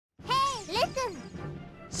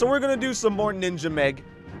So we're gonna do some more Ninja MEG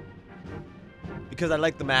because I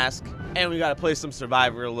like the mask, and we gotta play some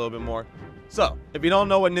Survivor a little bit more. So, if you don't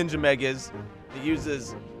know what Ninja MEG is, it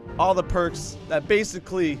uses all the perks that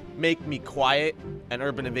basically make me quiet and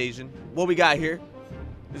urban evasion. What we got here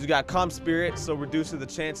is we got Calm Spirit, so reduces the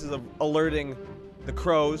chances of alerting the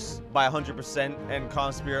crows by 100%, and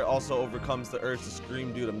Calm Spirit also overcomes the urge to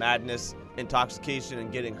scream due to madness, intoxication, and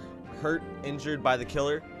getting hurt, injured by the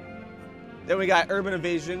killer. Then we got Urban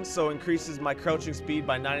Evasion, so increases my crouching speed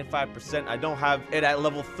by 95%. I don't have it at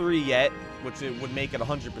level 3 yet, which it would make it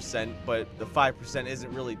 100%, but the 5%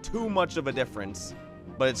 isn't really too much of a difference,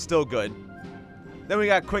 but it's still good. Then we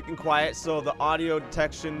got Quick and Quiet, so the audio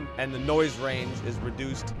detection and the noise range is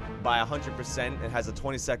reduced by 100% and has a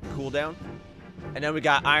 20-second cooldown. And then we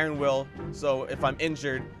got Iron Will, so if I'm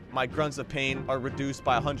injured, my grunts of pain are reduced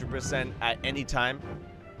by 100% at any time.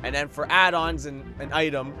 And then for add-ons and an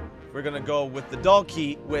item, we're gonna go with the Dull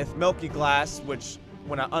Key with Milky Glass, which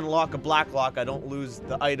when I unlock a Black Lock, I don't lose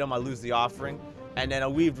the item, I lose the offering. And then a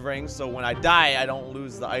Weaved Ring, so when I die, I don't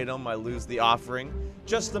lose the item, I lose the offering.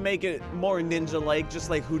 Just to make it more ninja-like, just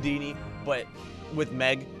like Houdini, but with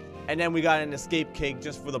MEG. And then we got an Escape Cake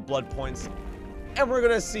just for the blood points. And we're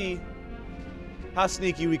gonna see how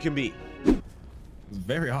sneaky we can be. It's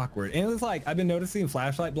very awkward. And it's like, I've been noticing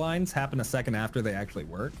flashlight blinds happen a second after they actually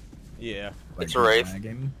work. Yeah. Like it's a Wraith.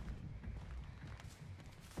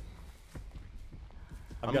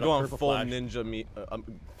 I'm going full Ninja Mia.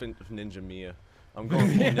 Ninja Mia. I'm going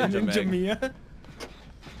full Ninja Mia.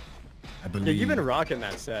 I believe. Yeah, you've been rocking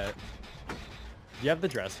that set. You have the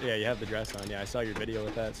dress. Yeah, you have the dress on. Yeah, I saw your video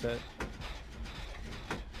with that set.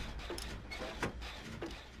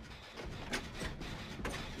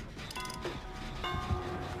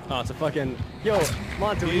 Oh, it's a fucking yo,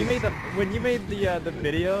 Monto. When you made the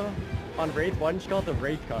video on Wraith, why didn't you call it the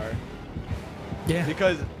Wraith car? Yeah.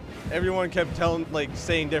 Because everyone kept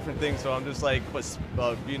saying different things, so I'm just like,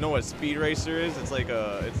 you know what Speed Racer is? It's like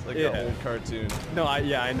an old cartoon. No,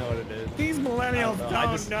 I know what it is. These millennials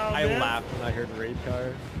don't know. I laughed when I heard Wraith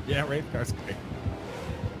car. Yeah, Wraith car's great.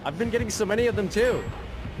 I've been getting so many of them too.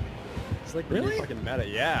 It's like really fucking meta.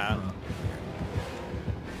 Yeah.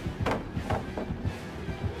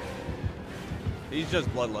 He's just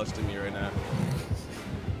bloodlusting me right now.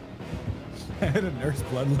 I had a nurse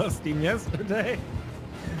bloodlusting yesterday.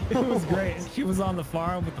 It was great. She was on the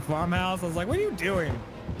farm with the farmhouse. I was like, what are you doing?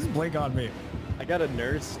 Just blink on me. I got a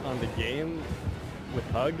nurse on the game with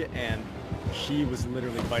Hug, and she was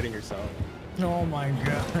literally fighting herself. Oh my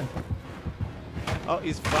god. Oh,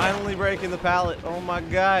 he's finally breaking the pallet. Oh my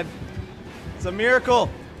god. It's a miracle.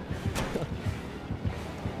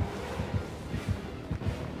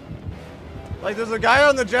 Like, there's a guy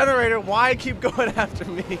on the generator. Why keep going after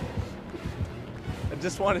me? I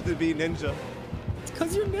just wanted to be ninja. It's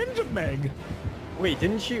because you're Ninja MEG. Wait,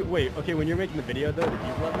 didn't you? Wait, okay, when you're making the video, though, did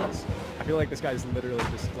you bloodlust? I feel like this guy's literally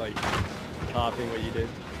just, like, copying what you did.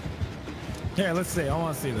 Here, let's see. I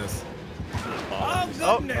want to see this. Oh,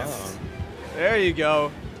 goodness. Oh. There you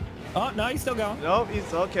go. Oh, no, he's still going. Nope,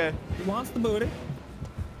 he's okay. He wants the booty.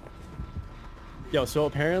 Yo, so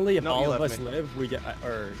apparently if all of us live, we get,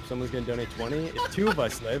 or someone's gonna donate 20. If 2 of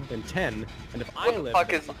us live, then 10. And if I live, what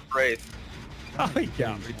the fuck is Wraith? Oh, he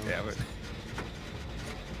got me, damn it.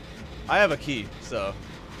 I have a key, so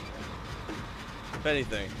if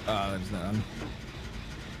anything. There's none.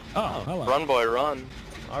 Oh, hello. Run, boy, run.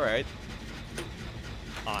 All right.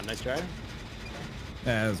 Oh, nice try.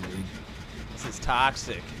 That was weak. This is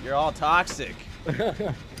toxic. You're all toxic.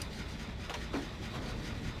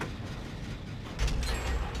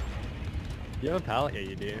 You have a pallet? Yeah,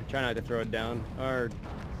 you do. Try not to throw it down. Or...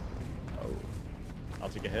 Oh. I'll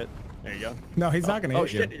take a hit. There you go. No, he's not gonna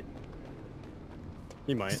hit you. Shit.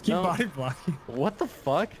 He might. Just keep body blocking. What the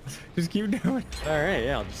fuck? Just keep doing it. Alright,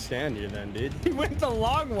 yeah, I'll just stand here then, dude. He went the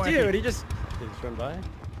long way. Dude, he just run by.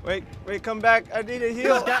 Wait, come back. I need a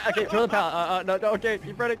heal. Okay, throw the pallet. No, okay,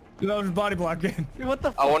 keep running. No, just body blocking. Dude, what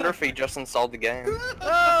the fuck? I wonder if he just installed the game.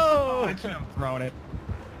 Oh! I should have thrown it.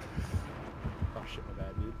 Oh shit, my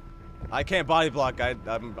bad, dude. I can't body block.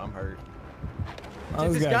 I'm hurt.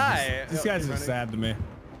 Oh, Dude, this guy's just sad to me.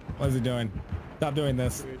 What is he doing? Stop doing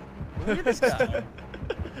this. Dude, look at this guy.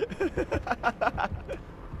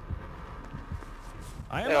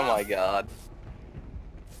 Oh my god.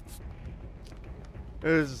 It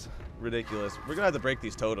is ridiculous. We're gonna have to break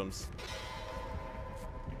these totems.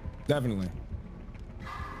 Definitely.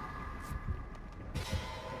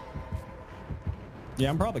 Yeah,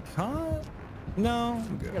 I'm probably caught. No,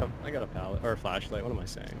 I'm good. I got a pallet or a flashlight. What am I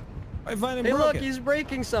saying? I find him Hey, broken. look, he's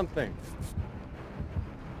breaking something.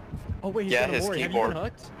 Oh wait, he's Yeah, got a his warrior. keyboard. Have you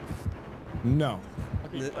been hooked? No.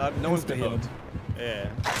 No one's been Insta-healed. hooked. Yeah.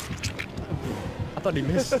 I thought he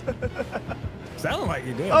missed. Sounded like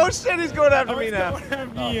you did. Oh shit, he's going after Oh, me it's now. going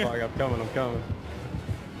after Oh you. fuck, I'm coming.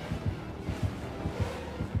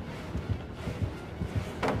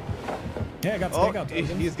 Yeah, I got Oh, stakeout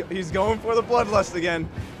tokens. he's going for the bloodlust again.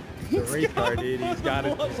 The race car, dude. He's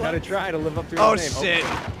gotta try to live up to his Oh name. shit.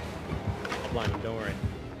 Oh, I'll blind him, don't worry.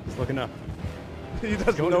 He's looking up. He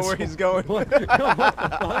doesn't Going know to where school. he's going. What the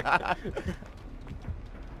fuck?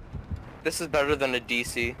 This is better than a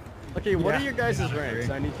DC. Okay, what Yeah. are your guys' Yeah, I ranks?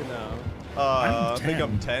 agree. I need to know. I I'm think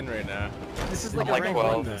I'm 10. 10 right now. This is like I'm a like rank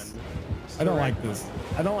 12. one then. I don't like this.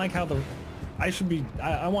 I don't like how the... I should be...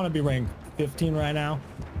 I want to be ranked 15 right now.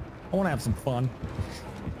 I want to have some fun.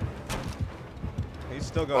 He's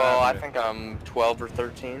still going Well, I after me. think I'm 12 or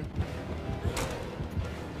 13.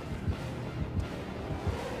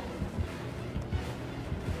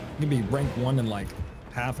 You can be ranked 1 in like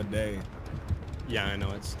half a day. Yeah, I know,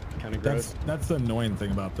 it's kind of gross. That's the annoying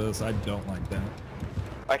thing about this. I don't like that.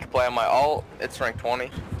 I can play on my alt. It's rank 20.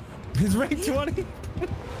 He's ranked 20?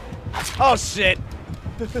 Oh shit.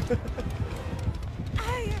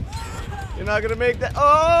 You're not gonna make that.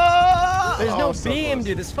 Oh! There's no Oh, so beam, close.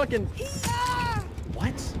 dude. This fucking...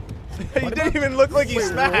 What? He didn't even look like he Wait,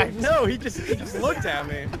 smacked. no, he just looked at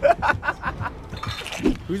me.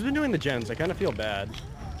 Who's been doing the gens? I kind of feel bad.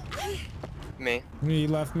 Me. He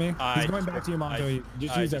left me. I He's going just- back to you, Monto.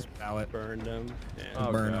 Just I use just that ballot. Burned him. Yeah.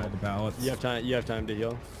 Oh, Burn God. all the ballots. You have time. You have time to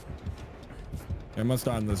heal. I'm gonna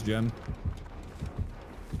start on this gen.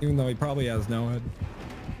 Even though he probably has no head.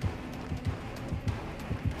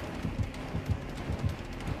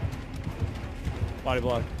 Body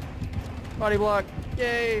block. Body block.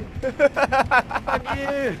 Yay! Fuck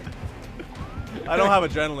you! I don't have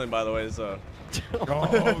adrenaline, by the way, so.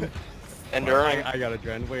 Oh, Enduring. I got a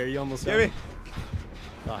dread. Wait, are you almost Give done? me.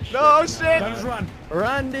 Oh, shit. No shit! just run.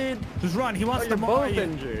 Run, dude! Just run. He wants Oh, to you're maul both you.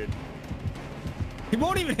 injured. He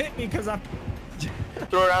won't even hit me because I'm...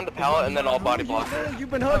 Throw around the pallet and then I'll body block No, her. you've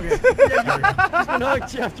been hooked. Okay. Yeah, you've been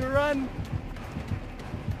hooked. You have to run.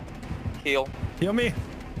 Heal. Heal me.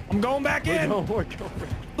 I'm going back in. We're going.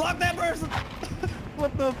 Block that person.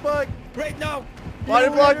 What the fuck? Great, no. Body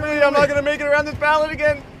block me! I'm not gonna make it around this pallet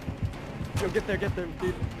again! Yo, get there,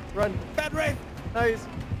 dude. Run. Bad Wraith. Nice.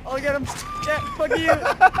 I'll get him. Yeah, fuck you.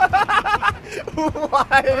 Why?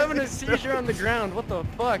 I'm having a seizure on the ground. What the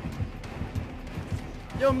fuck?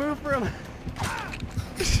 Yo, move for him.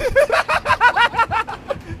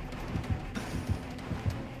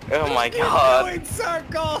 Oh my god. Doing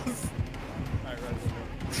circles.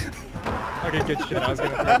 Okay, good shit. I was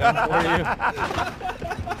gonna throw it down for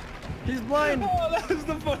you. He's blind. Oh, that was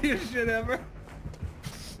the funniest shit ever.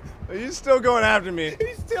 He's still going after me.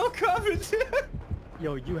 He's still coming.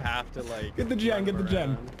 Yo, you have to like. Get the gen, run get the gen.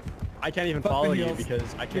 around. I can't even Fuck the follow you heels.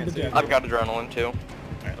 because I Get can't the see. gen. you. I've got adrenaline too.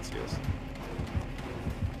 Alright, let's do this.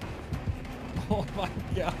 Oh my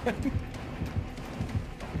god.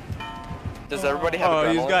 Does everybody have Oh,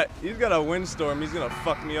 adrenaline? he's got a windstorm. He's gonna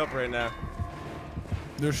fuck me up right now.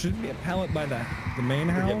 There should be a pallet by the main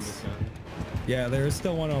We're getting house. this done. Yeah, there is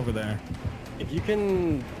still one over there. If you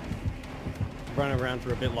can run around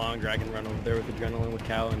for a bit longer, I can run over there with adrenaline with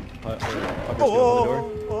Cal and Puppers go to the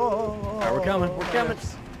door. Alright, we're coming. We're coming.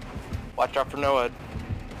 Watch out for NO0b.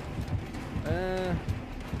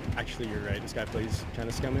 Actually, you're right. This guy plays kind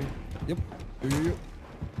of scummy. Yep.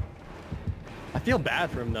 I feel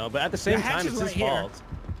bad for him though, but at the same The hatch time, is it's his right here. fault.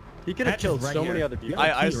 He could have Hatch is killed right so many here. other people.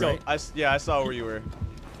 I Key, saw. right? Yeah, I saw where you were.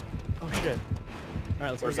 Oh shit.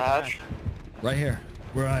 Alright, let's go Where's get the the hatch? Right here,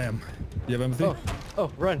 where I am. You have empathy?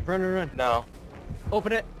 Oh, run. No.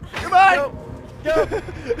 Open it. Come on! Go.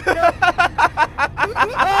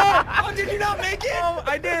 Oh, did you not make it? Oh,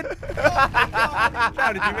 I did. Oh my god.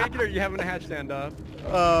 How did you make it or are you having a hatch standoff?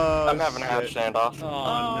 I'm having a hatch standoff.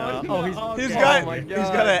 Oh, no. no. He's Oh got. my He's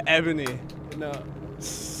got an ebony. No.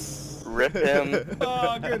 Rip him.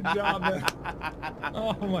 Oh, good job, man.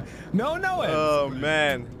 Oh my. No. Oh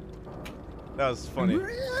man, that was funny.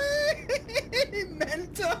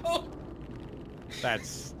 Mento.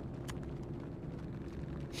 That's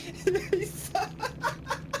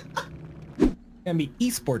Gonna be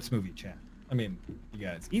esports movie chat. I mean, you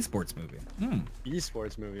guys, esports movie.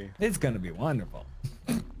 esports movie. It's gonna be wonderful.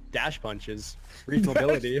 Dash punches. Reach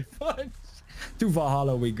mobility. To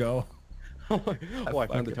Valhalla we go. Oh, I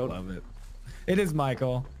found the fucking totem. love it. It is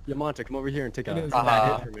Michael. Yamonta, come over here and take a It is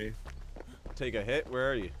bad hit for me. Take a hit.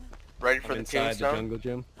 Where are you? Ready for I'm the inside the tombstone? jungle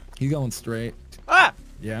gym. He's going straight. Ah!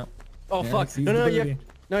 Yeah. Oh Yeah, fuck! seize No, the you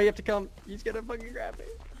baby. have to come. He's gonna fucking grab me.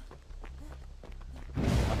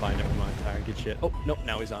 Oh, fine, never mind. Alright, good shit. Oh no,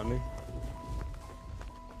 now he's on me.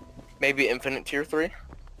 Maybe infinite tier 3. He's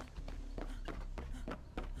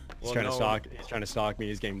Well, trying no. to stalk. He's trying to stalk me.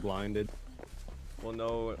 He's getting blinded. We'll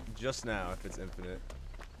know just now if it's infinite.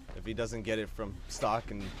 If he doesn't get it from stock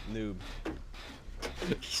and noob.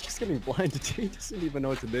 He's just getting blinded. He doesn't even know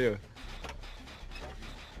what to do.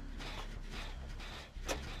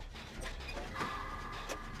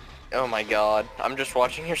 Oh my god. I'm just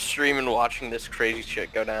watching your stream and watching this crazy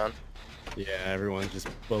shit go down. Yeah, everyone's just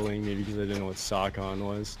bullying me because I didn't know what sock-on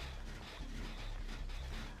was.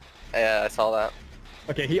 Yeah, I saw that.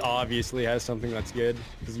 Okay, he obviously has something that's good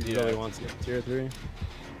because he Yeah. really wants to get tier 3.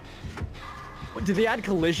 What, did they add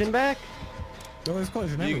collision back? No, there's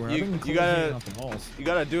collision everywhere. I've been you gotta- collisioning off the walls. You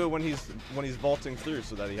gotta do it when he's vaulting through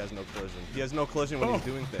so that he has no collision. He has no collision when he's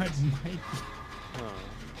doing I things. might-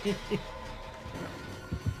 Huh.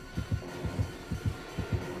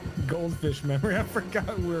 Goldfish memory. I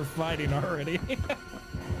forgot we were fighting already.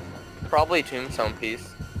 Probably tombstone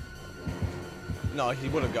piece. No, he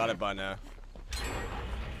would have got it by now.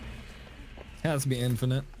 Has to be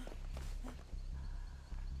infinite.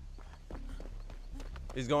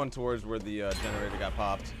 He's going towards where the generator got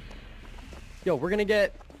popped. Yo, we're gonna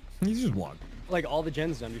get He's just walk. like all the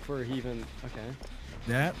gens done before he even. Okay.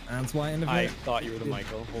 That's why I infinite. thought you were the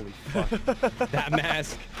Michael. Holy fuck. That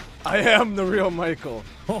mask I am the real Michael.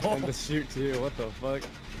 and the suit too. What the fuck?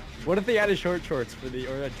 What if they added short shorts for the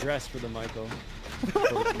or a dress for the Michael? For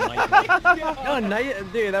Michael. No,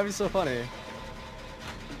 dude, that'd be so funny.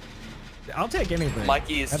 I'll take anything.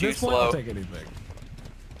 Mikey is At too this point, slow. I'll take anything.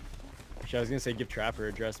 Actually, I was gonna say give Trapper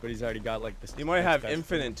a dress, but he's already got like this. He might have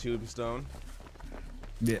infinite tombstone.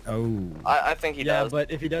 Yeah. Oh. I think he Yeah, does.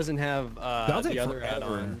 but if he doesn't have That'll take the other forever.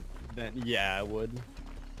 add-on, then yeah, I would.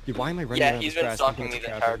 Dude, why am I running Yeah, around he's this been grass stalking thinking me it's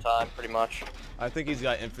the Trapper? entire time, pretty much. I think he's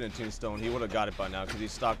got infinite tombstone. He would have got it by now because he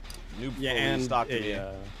stocked noob Yeah, fully and stocked me.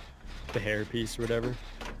 the hair piece or whatever.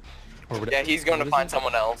 Or whatever. Yeah, he's going to What is find it?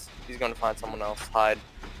 someone else. He's going to find someone else. Hide.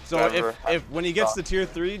 So Whoever if when he gets to stock. tier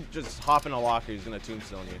 3, just hop in a locker. He's gonna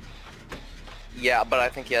tombstone you. Yeah, but I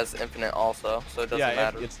think he has infinite also, so it doesn't Yeah,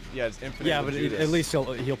 matter. it's infinite. Yeah, with but Judas. at least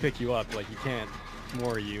he'll pick you up. Like he can't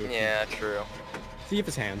more you. Yeah, true. See if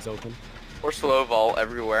his hand's open. Or slow vault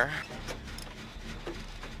everywhere.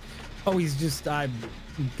 Oh, he's just. God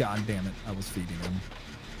damn it! I was feeding him.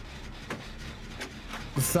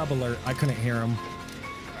 The sub alert. I couldn't hear him.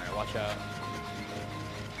 Alright, watch out.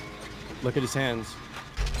 Look at his hands.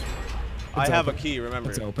 I It's have a open. key. Remember?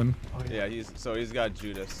 It's open. Yeah, he's got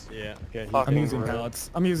Judas. Yeah. Okay. Fuck. I'm Okay, using right. pallets.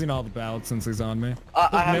 I'm using all the pallets since he's on me.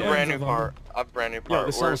 I have a Millions brand new of them. part. I have a brand new part.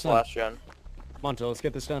 this Where's sounds fun. last gen? Monto, let's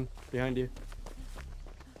get this done. Behind you.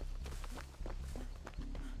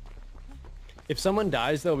 If someone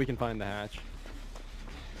dies, though, we can find the hatch.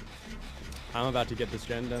 I'm about to get this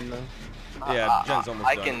gen done, though. Yeah, Jen's almost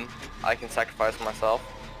I done. I can sacrifice myself.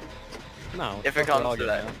 No. If it fuck comes I'll to get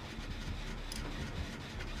that. that.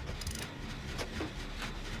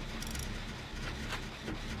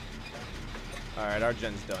 All right, our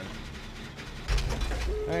gen's done.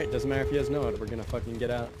 Alright, doesn't matter if he has no it, we're gonna fucking get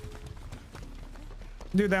out.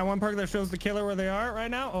 Dude, that one perk that shows the killer where they are right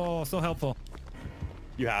now. Oh, so helpful.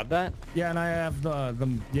 You have that? Yeah, and I have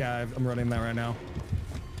yeah, I'm running that right now.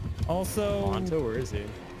 Also, Monto, where is he?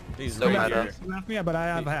 He's So right meta. here. left me, but I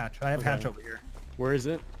have hatch. I have Okay. hatch over here. Where is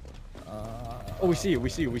it? Oh, we see you, we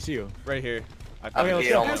see you, we see you. Right here. I Okay,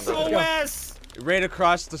 found let's it. go. Let's SOS! Right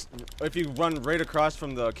across the. If you run right across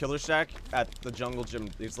from the killer shack at the jungle gym,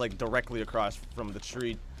 it's like directly across from the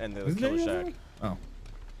tree and the Isn't killer there shack. one? Oh.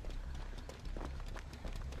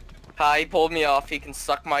 Hi, he pulled me off. He can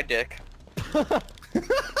suck my dick.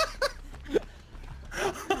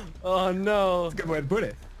 Oh no. That's a good way to put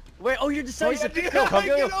it. Wait, oh, you're decisive. get Go, over go,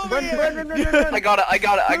 here. I got it. I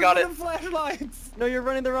got it. I got it. The flashlights. No, you're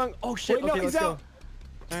running the wrong. Oh shit. Wait, no, okay, he's let's out.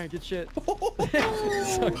 go. Alright, good shit.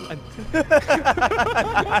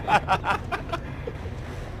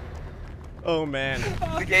 Oh man.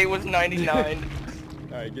 The gate was 99.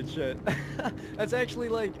 Alright, good shit. That's actually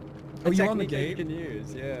like Oh, a you on the technique that gate? you can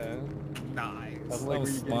use, yeah. Nice. Something That like was where you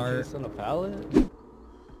get smart. chased on a pallet.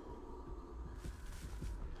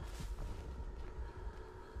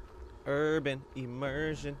 Urban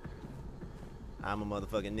immersion. I'm a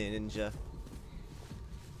motherfucking ninja.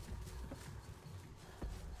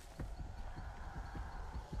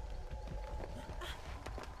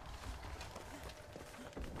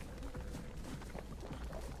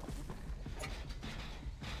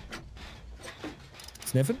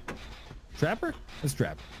 Sniffing? Trapper? It's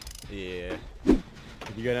Trapper. Yeah.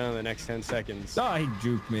 If you go down in the next 10 seconds. Oh, he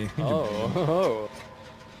juked me. Oh.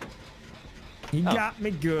 He got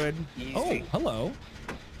me good. Easy. Oh, hello.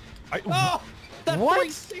 Oh! That What?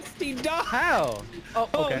 360 died. How? Oh,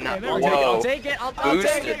 okay. Okay, there I'll we take it. go. I'll take it. I'll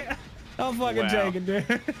Boosted. take it. I'll fucking Wow. take it,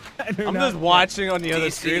 dude. I do I'm not- just watching on the other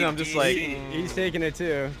DC, screen. I'm just like, He's taking it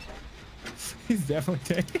too. He's definitely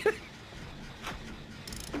taking it.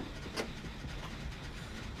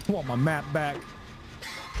 I want my map back.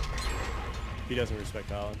 He doesn't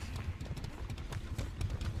respect Alex.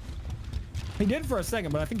 He did for a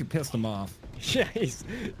second, but I think you pissed him off. Yeah, he's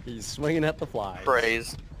swinging at the fly.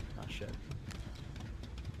 Praise. Oh shit.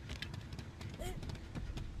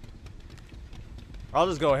 I'll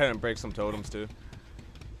just go ahead and break some totems too.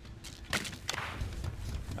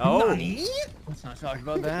 Oh. Let's not talk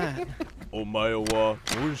about that. Omae wa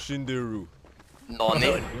unshinderu.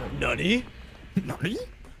 Nani? Nani? Nani?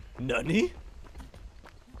 Nani?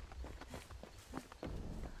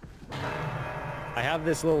 I have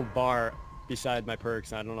this little bar beside my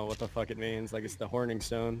perks. I don't know what the fuck it means. Like it's the horning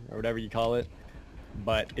stone or whatever you call it,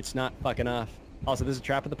 but it's not fucking enough. Also, there's a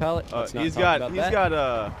trap at the pallet. Let's not He's talk got about he's that.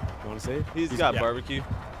 got You want to see? he's got yeah. barbecue.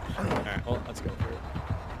 All right, well, let's go for it.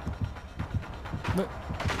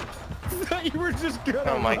 You were just gonna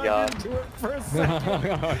Oh my run God. into it for a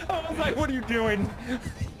second. I was like, what are you doing?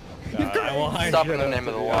 Stop in the name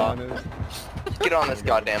of the law. Get on this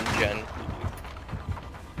goddamn gen.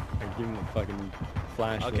 I give him a fucking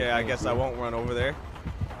flash. Okay, I guess I won't run over there.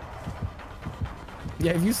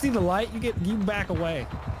 Yeah, if you see the light, you back away.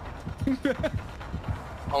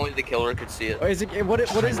 Only the killer could see it. Oh, is it? What is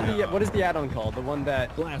the add-on called? The one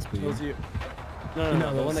that Blast beam. kills you? No, You no,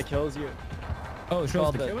 know the one those- that kills you. Oh, it shows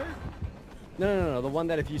called the the- killer? No, the one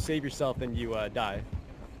that if you save yourself, then you die.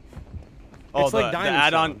 Oh, It's the, like the diamond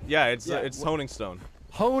add-on. stone. Yeah, it's Yeah, it's honing stone.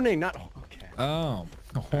 Honing, not okay. Oh,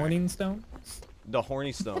 a horning stone? The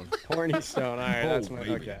horny stone. Horny stone. All right, that's Oh, my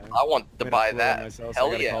baby. okay. I want to I'm gonna buy fool that. myself, so I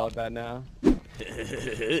Hell gotta yeah. Call it that now.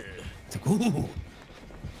 It's like, ooh.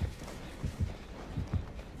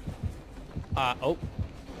 Oh.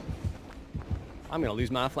 I'm gonna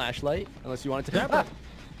lose my flashlight unless you want it to. Trapper.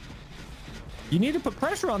 You need to put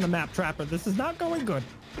pressure on the map, Trapper. This is not going good.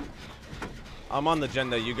 I'm on the gen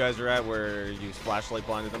that you guys are at where you flashlight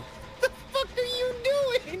blinded them. What the fuck are you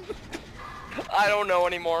doing? I don't know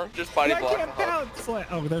anymore. Just body I block. can't pallet slay.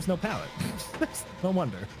 Oh, there's no pallet. No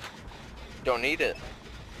wonder. Don't need it.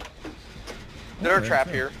 There's a Okay, trap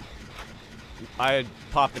okay. here. I had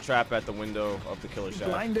popped the trap at the window of the killer He's shack.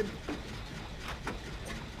 blinded.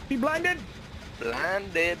 He blinded.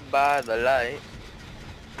 Blinded by the light.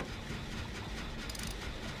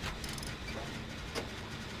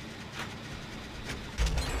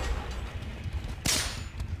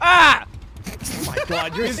 Ah! Oh my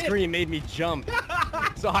god, your scream made me jump.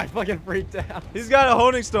 So I fucking freaked out. He's got a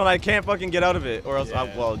honing stone. I can't fucking get out of it, or else.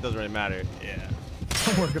 Yeah. Well, it doesn't really matter. Yeah.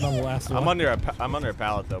 I'm working on the last one. I'm under a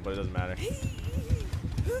pallet though, but it doesn't matter.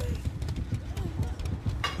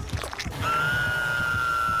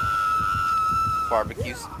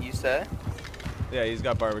 Barbecue, you say? Yeah, he's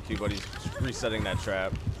got barbecue, but he's resetting that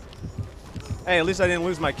trap. Hey, at least I didn't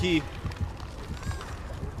lose my key.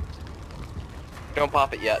 Don't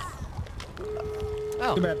pop it yet.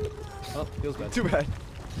 Oh. Too bad. Oh, feels bad. Too bad.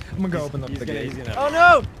 I'm gonna go open up He's the gonna, gate. he's gonna. Oh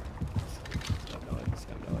no!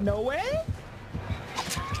 No way?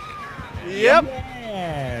 Yep.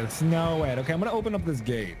 Yes, no way. Okay, I'm gonna open up this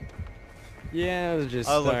gate. Yeah, let's just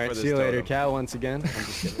I'll look start. for this See you later, totem. Cal. Once again. I'm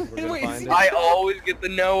just kidding. We're gonna Wait, find it. I always get the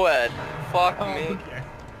no-ed. Fuck Oh, me. okay.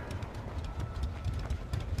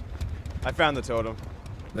 I found the totem.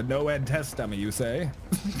 The no-ed test dummy, you say?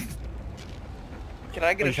 Can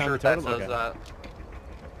I get Oh, a you found shirt the that totem? says Okay. that?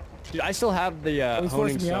 Dude, I still have the Oh, he's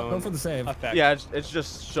honing forcing me out. Go stone for the save. effect. Yeah, it's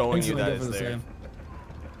just showing you Instantly that go for it's the there. save.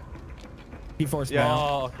 He forced Yeah. me out.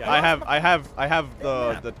 Oh, okay. I have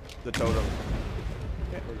the totem.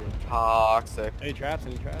 Okay, we're good. Toxic. Any traps?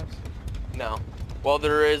 Any traps? No. Well,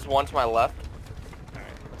 there is one to my left. All right.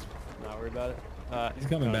 Let's not worry about it. He's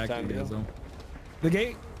coming no back time to to you, go. so. The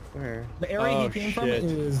gate, Where? the area Oh, he came from shit.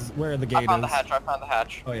 is where the gate I found the is. hatch. I found the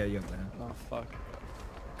hatch. Oh yeah, you have that. Oh fuck.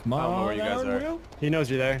 Come on, I don't know where you guys Iron are. Will. He knows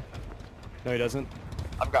you're there. No, he doesn't.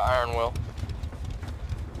 I've got iron will.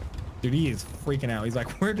 Dude, he is freaking out. He's like,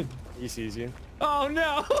 where did? He sees you. Oh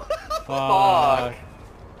no! Fuck.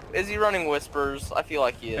 Is he running whispers? I feel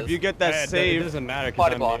like he is. If you get that It save, doesn't matter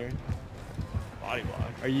Body because I'm block. here. Body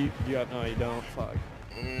block. Are you? You have? No, you don't. Fuck.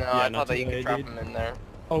 No, Yeah, I not thought that you today, could trap dude. him in there.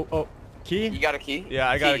 Oh, key. You got a key? Yeah,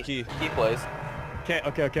 I got a key. Key plays.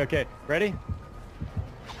 Okay. Ready?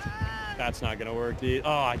 That's not gonna work, dude. Oh,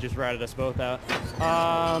 I just ratted us both out.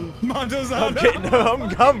 Monto's out. okay, no,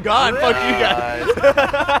 I'm gone. Fuck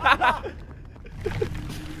you guys.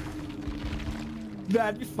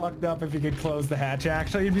 That'd be fucked up if you could close the hatch.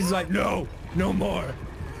 Actually, he'd be just like, no more.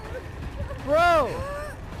 Bro!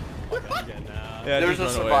 Yeah, There's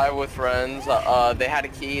just a run away. survival with friends. They had a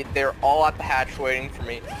key. They're all at the hatch waiting for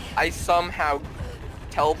me. I somehow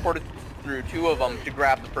teleported through 2 of them to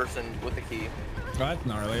grab the person with the key. Oh, that's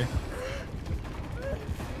gnarly.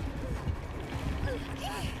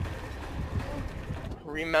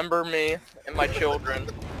 Remember me and my children.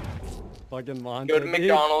 Fucking Monto. Go to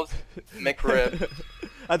McDonald's, McRib.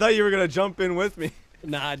 I thought you were gonna jump in with me.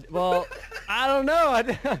 Nah, well, I don't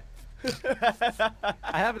know.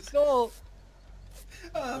 I have a soul.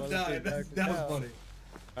 Oh, that was funny.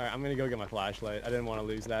 Alright, I'm gonna go get my flashlight. I didn't want to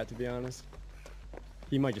lose that, to be honest.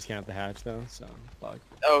 He might just camp the hatch, though, so fuck.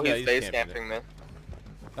 Oh, Yeah, he's he's base camping camping me.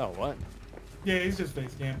 Oh, what? Yeah, he's just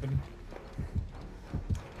face camping.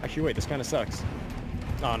 Actually, wait, this kind of sucks.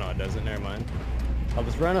 Oh, no, it doesn't. Never mind. I'll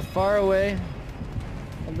just run far away,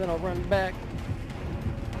 and then I'll run back.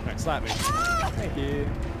 Alright, slap me. Thank you.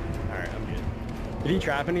 Alright, I'm good. Did he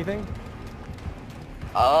trap anything?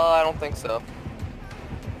 I don't think so.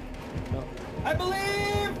 No. I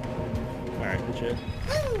believe! Alright, good shit.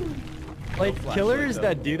 Like, killers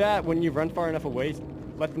that do that, when you run far enough away,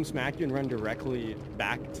 let them smack you and run directly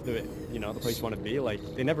back to the, you know, the place you want to be. Like,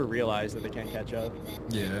 they never realize that they can't catch up.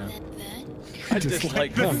 Yeah. I just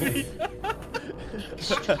like them.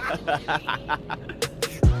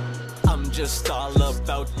 I'm just all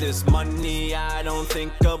about this money. I don't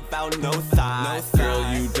think about no thought.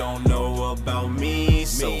 Girl, you don't know about me,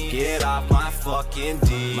 so get off my fucking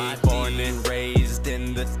D. Born and raised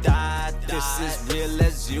in the dot. This is real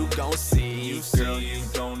as you gon' see. Girl, you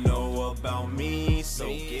don't know about me, so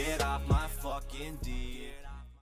get off my fucking D.